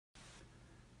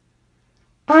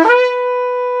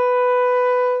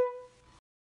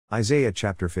Isaiah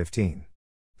chapter 15.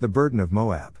 The burden of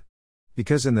Moab.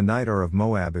 Because in the night Ar of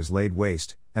Moab is laid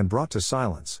waste, and brought to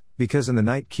silence, because in the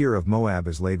night Kir of Moab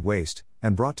is laid waste,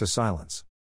 and brought to silence.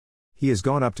 He is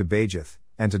gone up to Bajith,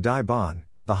 and to Dibon,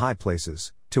 the high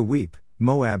places, to weep.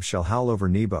 Moab shall howl over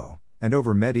Nebo, and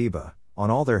over Medeba, on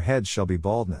all their heads shall be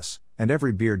baldness, and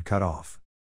every beard cut off.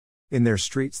 In their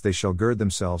streets they shall gird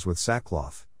themselves with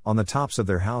sackcloth, on the tops of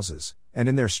their houses, and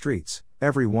in their streets,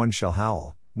 every one shall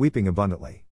howl, weeping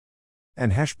abundantly.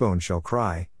 And Heshbon shall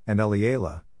cry, and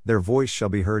Elealeh, their voice shall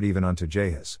be heard even unto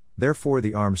Jahaz. Therefore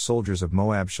the armed soldiers of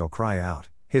Moab shall cry out,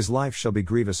 his life shall be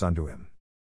grievous unto him.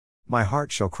 My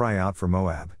heart shall cry out for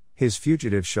Moab, his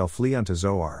fugitives shall flee unto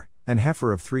Zoar, an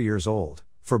heifer of 3 years old,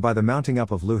 for by the mounting up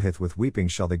of Luhith with weeping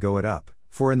shall they go it up,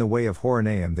 for in the way of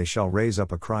Horonaim they shall raise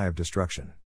up a cry of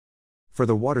destruction. For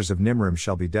the waters of Nimrim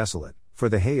shall be desolate, for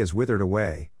the hay is withered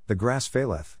away, the grass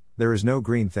faileth, there is no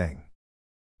green thing.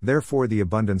 Therefore the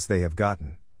abundance they have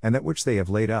gotten, and that which they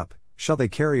have laid up, shall they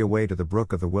carry away to the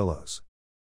brook of the willows.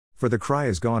 For the cry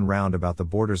is gone round about the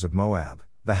borders of Moab,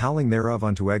 the howling thereof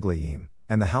unto Eglaim,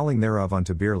 and the howling thereof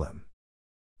unto Beerlim.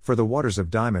 For the waters of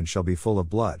Dimon shall be full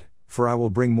of blood, for I will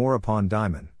bring more upon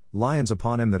Dimon, lions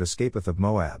upon him that escapeth of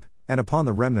Moab, and upon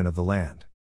the remnant of the land.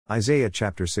 Isaiah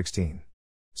chapter 16.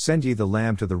 Send ye the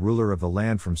lamb to the ruler of the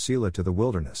land from Selah to the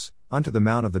wilderness, unto the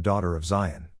mount of the daughter of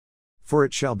Zion. For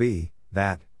it shall be,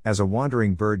 that, as a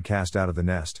wandering bird cast out of the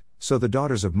nest, so the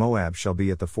daughters of Moab shall be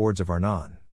at the fords of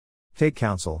Arnon. Take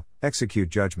counsel, execute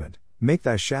judgment, make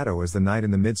thy shadow as the night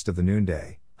in the midst of the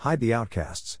noonday, hide the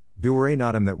outcasts, bewray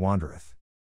not him that wandereth.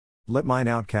 Let mine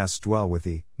outcasts dwell with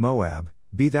thee, Moab,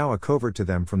 be thou a covert to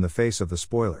them from the face of the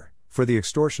spoiler, for the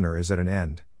extortioner is at an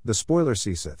end, the spoiler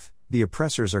ceaseth, the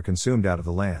oppressors are consumed out of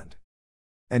the land.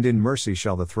 And in mercy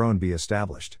shall the throne be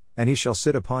established, and he shall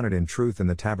sit upon it in truth in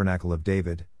the tabernacle of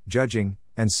David, judging,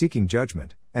 and seeking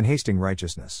judgment, and hasting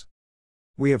righteousness.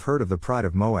 We have heard of the pride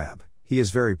of Moab, he is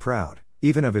very proud,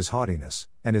 even of his haughtiness,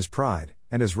 and his pride,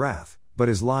 and his wrath, but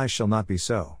his lies shall not be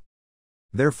so.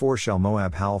 Therefore shall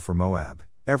Moab howl for Moab,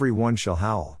 every one shall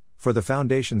howl, for the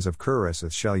foundations of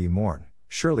Kiraseth shall ye mourn,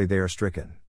 surely they are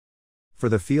stricken. For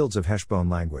the fields of Heshbon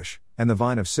languish, and the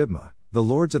vine of Sibmah, the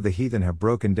lords of the heathen have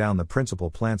broken down the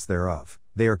principal plants thereof,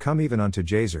 they are come even unto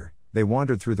Jazer, they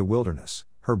wandered through the wilderness,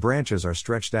 her branches are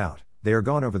stretched out, they are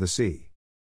gone over the sea.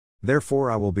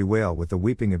 Therefore I will bewail with the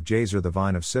weeping of Jazer the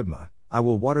vine of Sibmah, I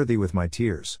will water thee with my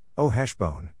tears, O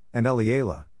Heshbon, and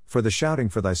Elealeh, for the shouting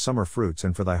for thy summer fruits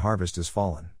and for thy harvest is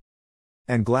fallen.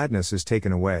 And gladness is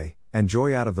taken away, and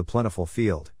joy out of the plentiful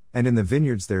field, and in the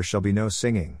vineyards there shall be no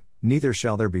singing, neither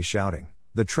shall there be shouting,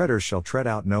 the treaders shall tread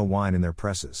out no wine in their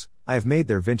presses, I have made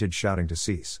their vintage shouting to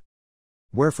cease.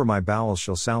 Wherefore my bowels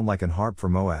shall sound like an harp for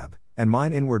Moab, and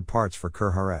mine inward parts for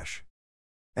Kir-Haresh.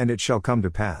 And it shall come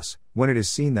to pass, when it is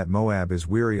seen that Moab is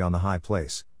weary on the high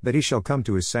place, that he shall come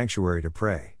to his sanctuary to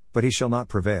pray, but he shall not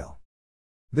prevail.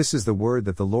 This is the word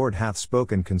that the Lord hath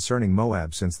spoken concerning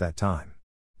Moab since that time.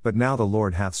 But now the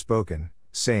Lord hath spoken,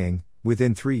 saying,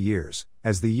 within 3 years,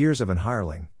 as the years of an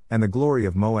hireling, and the glory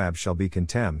of Moab shall be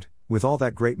contemned, with all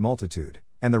that great multitude,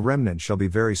 and the remnant shall be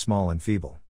very small and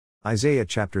feeble. Isaiah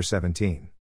chapter 17.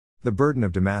 The burden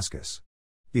of Damascus.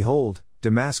 Behold,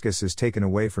 Damascus is taken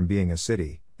away from being a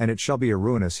city, and it shall be a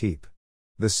ruinous heap.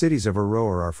 The cities of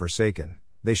Aroer are forsaken,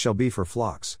 they shall be for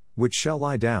flocks, which shall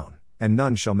lie down, and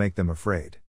none shall make them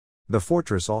afraid. The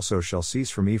fortress also shall cease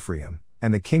from Ephraim,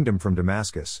 and the kingdom from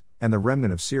Damascus, and the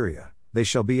remnant of Syria, they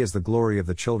shall be as the glory of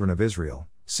the children of Israel,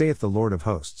 saith the Lord of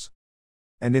hosts.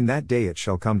 And in that day it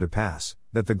shall come to pass,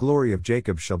 that the glory of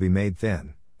Jacob shall be made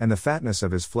thin, and the fatness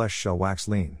of his flesh shall wax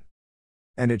lean.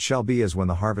 And it shall be as when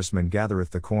the harvestman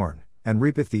gathereth the corn, and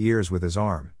reapeth the ears with his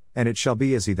arm, and it shall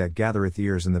be as he that gathereth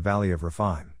ears in the valley of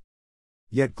Rephaim.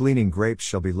 Yet gleaning grapes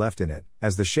shall be left in it,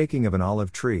 as the shaking of an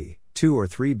olive tree, 2 or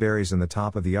 3 berries in the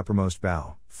top of the uppermost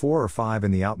bough, 4 or 5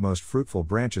 in the outmost fruitful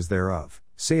branches thereof,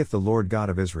 saith the Lord God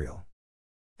of Israel.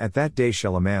 At that day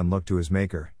shall a man look to his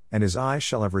Maker, and his eyes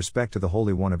shall have respect to the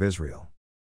Holy One of Israel.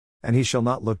 And he shall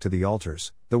not look to the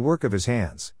altars, the work of his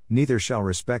hands, neither shall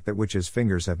respect that which his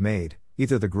fingers have made,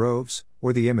 either the groves,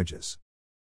 or the images.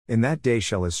 In that day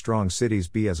shall his strong cities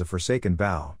be as a forsaken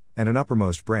bough, and an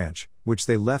uppermost branch, which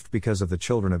they left because of the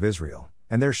children of Israel,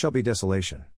 and there shall be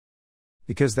desolation.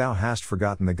 Because thou hast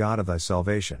forgotten the God of thy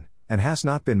salvation, and hast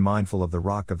not been mindful of the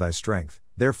rock of thy strength,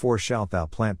 therefore shalt thou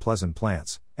plant pleasant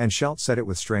plants, and shalt set it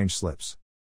with strange slips.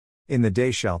 In the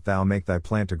day shalt thou make thy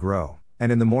plant to grow,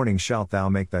 and in the morning shalt thou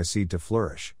make thy seed to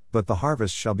flourish, but the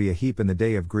harvest shall be a heap in the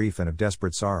day of grief and of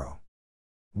desperate sorrow.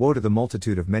 Woe to the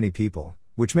multitude of many people,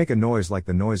 which make a noise like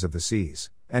the noise of the seas,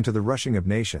 and to the rushing of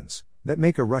nations, that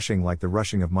make a rushing like the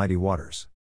rushing of mighty waters.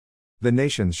 The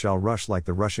nations shall rush like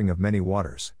the rushing of many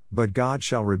waters, but God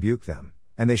shall rebuke them,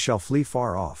 and they shall flee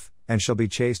far off, and shall be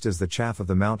chased as the chaff of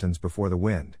the mountains before the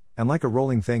wind, and like a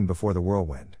rolling thing before the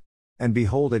whirlwind. And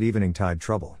behold, at eveningtide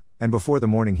trouble, and before the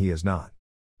morning he is not.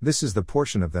 This is the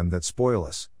portion of them that spoil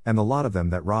us, and the lot of them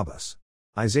that rob us.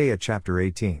 Isaiah chapter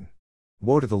 18.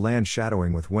 Woe to the land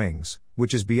shadowing with wings,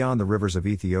 which is beyond the rivers of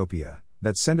Ethiopia,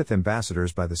 that sendeth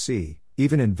ambassadors by the sea,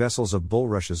 even in vessels of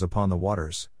bulrushes upon the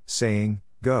waters, saying,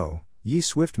 Go, ye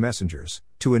swift messengers,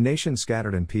 to a nation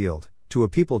scattered and peeled, to a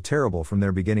people terrible from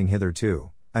their beginning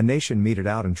hitherto, a nation meted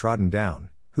out and trodden down,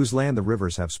 whose land the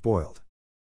rivers have spoiled.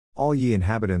 All ye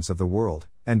inhabitants of the world,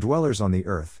 and dwellers on the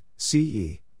earth, see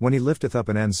ye, when he lifteth up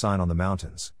an ensign on the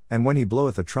mountains, and when he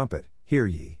bloweth a trumpet, hear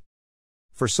ye.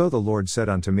 For so the Lord said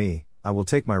unto me, I will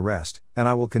take my rest, and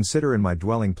I will consider in my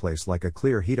dwelling place like a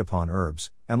clear heat upon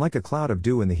herbs, and like a cloud of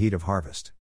dew in the heat of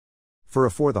harvest. For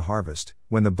afore the harvest,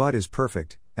 when the bud is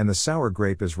perfect, and the sour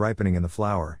grape is ripening in the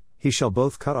flower, he shall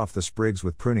both cut off the sprigs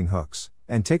with pruning hooks,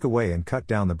 and take away and cut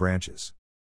down the branches.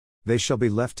 They shall be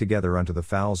left together unto the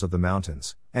fowls of the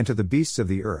mountains, and to the beasts of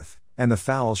the earth, and the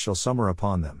fowls shall summer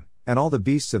upon them, and all the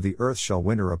beasts of the earth shall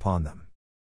winter upon them.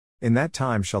 In that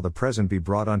time shall the present be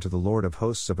brought unto the Lord of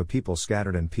hosts of a people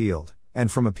scattered and peeled,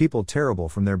 and from a people terrible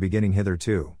from their beginning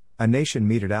hitherto, a nation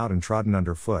meted out and trodden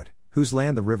under foot, whose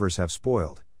land the rivers have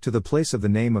spoiled, to the place of the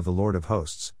name of the Lord of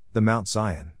hosts, the Mount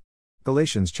Zion.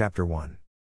 Galatians chapter 1.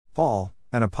 Paul,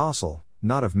 an apostle,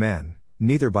 not of men,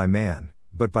 neither by man,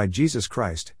 but by Jesus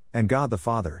Christ, and God the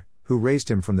Father, who raised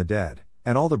him from the dead,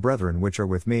 and all the brethren which are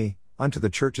with me, unto the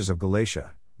churches of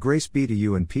Galatia, grace be to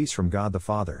you and peace from God the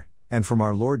Father, and from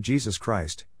our Lord Jesus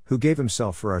Christ, who gave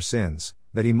himself for our sins,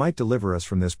 that he might deliver us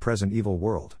from this present evil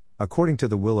world, according to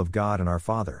the will of God and our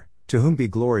Father, to whom be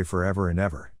glory forever and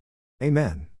ever.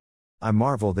 Amen. I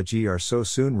marvel that ye are so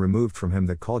soon removed from him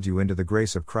that called you into the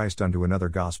grace of Christ unto another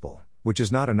gospel, which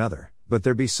is not another, but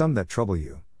there be some that trouble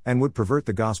you, and would pervert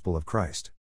the gospel of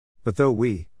Christ. But though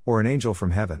we, or an angel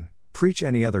from heaven, preach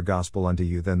any other gospel unto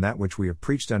you than that which we have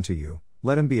preached unto you,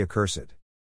 let him be accursed.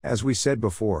 As we said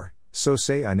before, so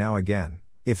say I now again,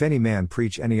 if any man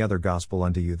preach any other gospel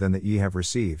unto you than that ye have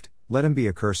received, let him be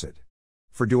accursed.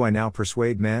 For do I now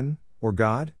persuade men, or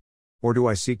God? Or do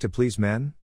I seek to please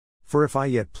men? For if I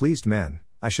yet pleased men,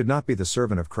 I should not be the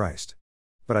servant of Christ.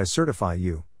 But I certify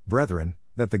you, brethren,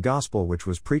 that the gospel which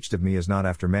was preached of me is not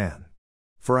after man.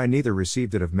 For I neither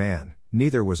received it of man,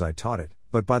 neither was I taught it,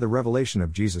 but by the revelation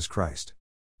of Jesus Christ.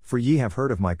 For ye have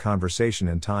heard of my conversation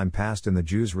in time past in the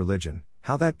Jews' religion,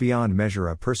 how that beyond measure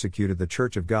I persecuted the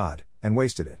church of God, and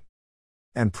wasted it.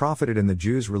 And profited in the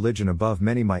Jews' religion above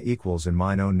many my equals in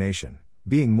mine own nation,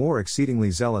 being more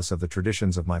exceedingly zealous of the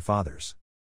traditions of my fathers.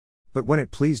 But when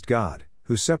it pleased God,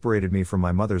 who separated me from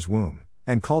my mother's womb,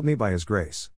 and called me by his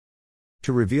grace,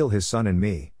 to reveal his Son in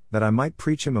me, that I might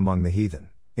preach him among the heathen,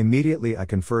 immediately I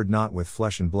conferred not with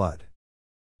flesh and blood.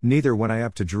 Neither went I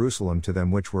up to Jerusalem to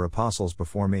them which were apostles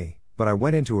before me, but I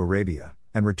went into Arabia,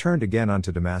 and returned again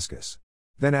unto Damascus.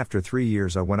 Then after 3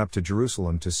 years I went up to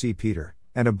Jerusalem to see Peter,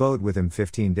 and abode with him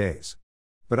 15 days.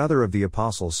 But other of the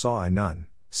apostles saw I none,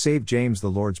 save James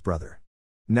the Lord's brother.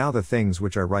 Now the things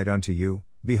which I write unto you,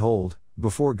 behold,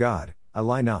 before God, I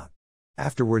lie not.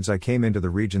 Afterwards I came into the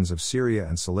regions of Syria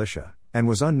and Cilicia, and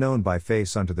was unknown by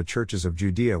face unto the churches of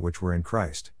Judea which were in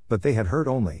Christ, but they had heard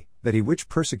only, that he which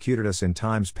persecuted us in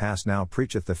times past now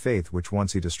preacheth the faith which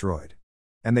once he destroyed.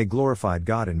 And they glorified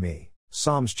God in me.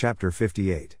 Psalms chapter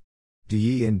 58. Do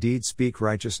ye indeed speak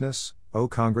righteousness, O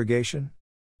congregation?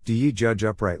 Do ye judge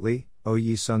uprightly, O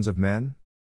ye sons of men?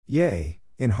 Yea,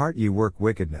 in heart ye work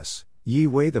wickedness, ye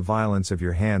weigh the violence of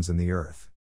your hands in the earth.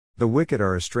 The wicked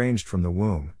are estranged from the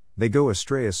womb, they go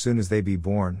astray as soon as they be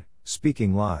born,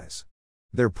 speaking lies.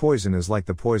 Their poison is like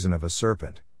the poison of a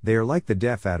serpent, they are like the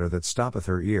deaf adder that stoppeth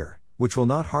her ear, which will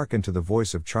not hearken to the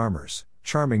voice of charmers,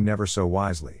 charming never so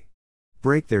wisely.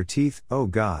 Break their teeth, O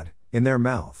God, in their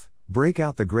mouth, break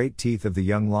out the great teeth of the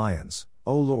young lions,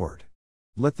 O Lord.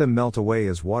 Let them melt away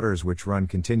as waters which run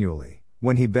continually,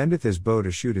 when he bendeth his bow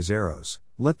to shoot his arrows,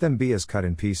 let them be as cut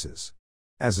in pieces.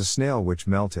 As a snail which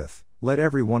melteth, let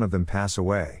every one of them pass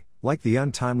away, like the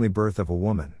untimely birth of a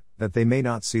woman, that they may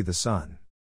not see the sun.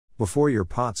 Before your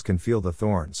pots can feel the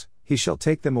thorns, he shall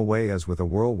take them away as with a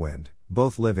whirlwind,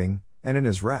 both living, and in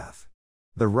his wrath.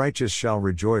 The righteous shall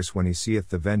rejoice when he seeth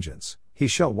the vengeance, he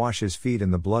shall wash his feet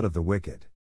in the blood of the wicked.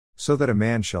 So that a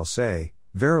man shall say,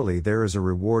 Verily there is a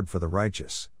reward for the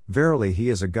righteous, verily he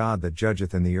is a God that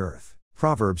judgeth in the earth.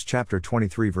 Proverbs chapter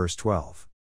 23 verse 12.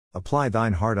 Apply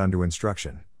thine heart unto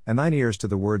instruction, and thine ears to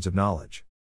the words of knowledge.